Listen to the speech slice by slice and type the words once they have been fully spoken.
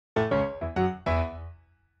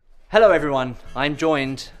Hello everyone, I'm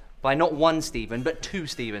joined by not one Stephen, but two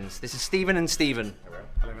Stephens. This is Stephen and Stephen.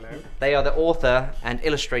 Hello, hello. They are the author and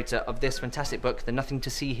illustrator of this fantastic book, The Nothing to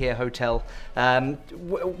See Here Hotel.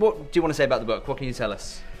 What do you want to say about the book? What can you tell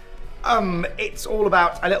us? It's all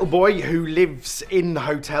about a little boy who lives in the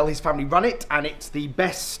hotel. His family run it, and it's the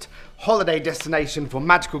best holiday destination for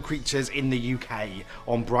magical creatures in the UK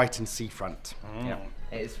on Brighton seafront. Yeah.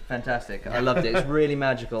 It's fantastic. I loved it. It's really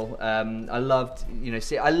magical. I loved,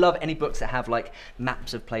 I love any books that have like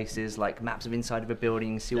maps of places, like maps of inside of a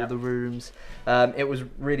building, see all the rooms. It was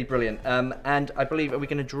really brilliant. And I believe, are we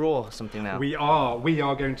going to draw something now? We are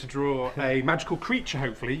going to draw a magical creature,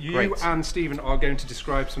 hopefully. You Great. and Stephen are going to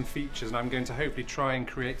describe some features, and I'm going to hopefully try and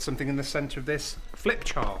create something in the centre of this flip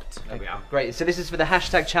chart. There we are. Great. So this is for the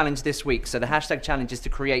hashtag challenge this week. So the hashtag challenge is to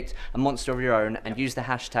create a monster of your own and use the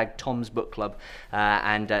hashtag Tom's Book Club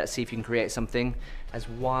and see if you can create something as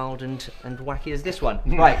wild and wacky as this one.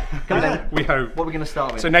 Right. Come on then. We hope. What are we going to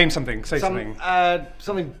start with? So name something. Say something.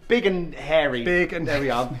 Something big and hairy. Big and there we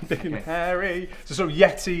are. big and hairy. So sort of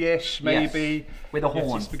Yeti-ish, maybe. Yes. With a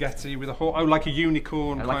horn. Yeti spaghetti with a horn. Oh, like a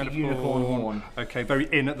unicorn Like kind a of unicorn horn. Okay, very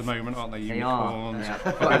in at the moment, aren't they? Unicorns. They are.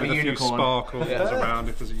 Maybe Have a with a few unicorn. sparkles around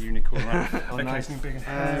if there's a unicorn. Right? Okay, nice. something big and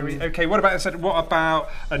hairy. Okay, what about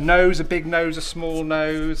a nose, a big nose, a small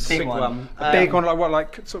nose? Big one. A big one, like what,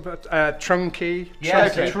 like sort of trunky?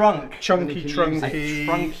 Yes, Chunky? a trunk. Chunky, A trunky.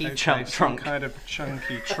 trunky Some trunk. kind of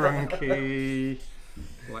chunky, trunky.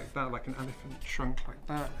 Like that, like an elephant trunk, like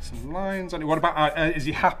that. Some lines on it. What about, is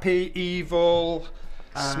he happy, evil,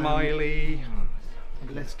 smiley?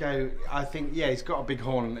 Let's go. I think, yeah, he's got a big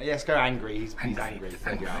horn. Let's go angry. He's angry.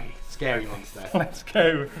 There we are. Scary monster. Let's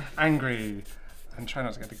go angry. And try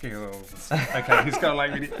not to get the giggles. Okay, he's got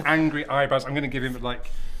like really angry eyebrows. I'm going to give him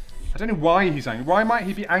like, I don't know why he's angry. Why might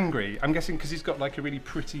he be angry? I'm guessing because he's got like a really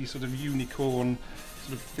pretty sort of unicorn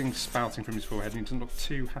sort of thing spouting from his forehead and he doesn't look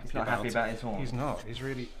too happy He's not about happy it. about his horn. He's not. He's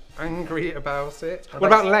really angry about it. What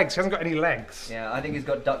about legs? He hasn't got any legs. Yeah, I think he's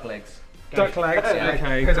got duck legs. Duck legs. Yeah.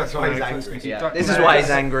 Okay. That's why he's duck angry. legs. Yeah. Duck This is legs. why he's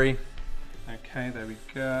angry. Okay, there we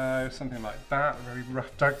go. Something like that. Very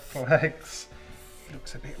rough duck legs. He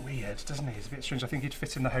looks a bit weird, doesn't he? He's a bit strange. I think he'd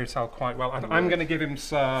fit in the hotel quite well. I'm going to give him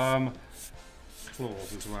some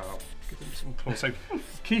claws as well. Give him some claws. So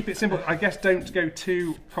keep it simple. I guess don't go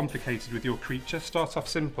too complicated with your creature. Start off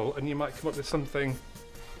simple and you might come up with something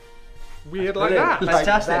weird like that.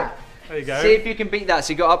 Fantastic. There you go. See if you can beat that.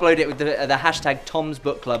 So you got to upload it with the hashtag Tom's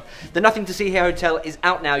Book Club. The Nothing to See Here Hotel is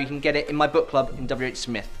out now. You can get it in my book club in WH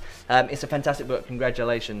Smith. It's a fantastic book.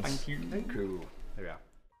 Congratulations. Thank you. Thank you. There we are.